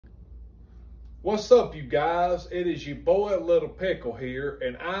What's up, you guys? It is your boy Lil Pickle here,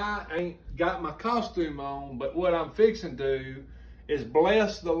 and I ain't got my costume on, but what I'm fixing to do is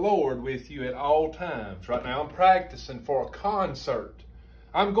bless the Lord with you at all times. Right now I'm practicing for a concert.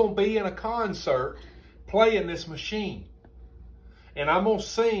 I'm going to be in a concert playing this machine, and I'm going to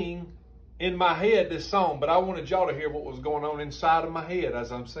sing in my head this song, but I wanted y'all to hear what was going on inside of my head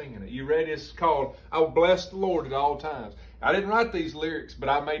as I'm singing it. You ready? It's called I Will Bless the Lord at All Times. I didn't write these lyrics, but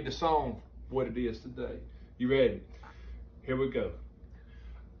I made the song what it is today. You ready? Here we go.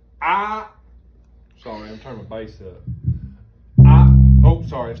 Sorry, I'm turning my bass up. Oh,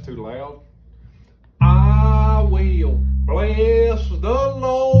 sorry, it's too loud. I will bless the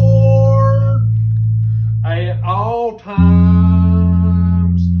Lord at all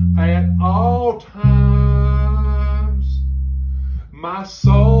times, at all times. My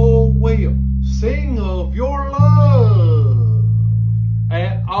soul will sing of your love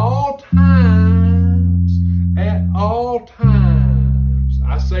at all times, at all times.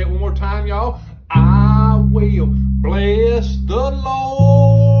 I say it one more time, y'all. I will bless the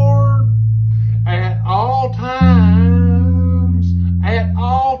Lord at all times, at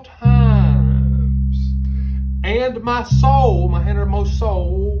all times. And my soul, my innermost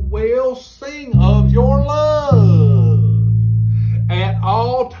soul, will sing of your love at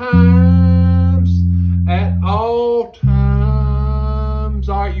all times, at all times.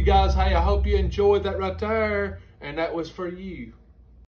 All right, you guys, hey, I hope you enjoyed that right there, and that was for you.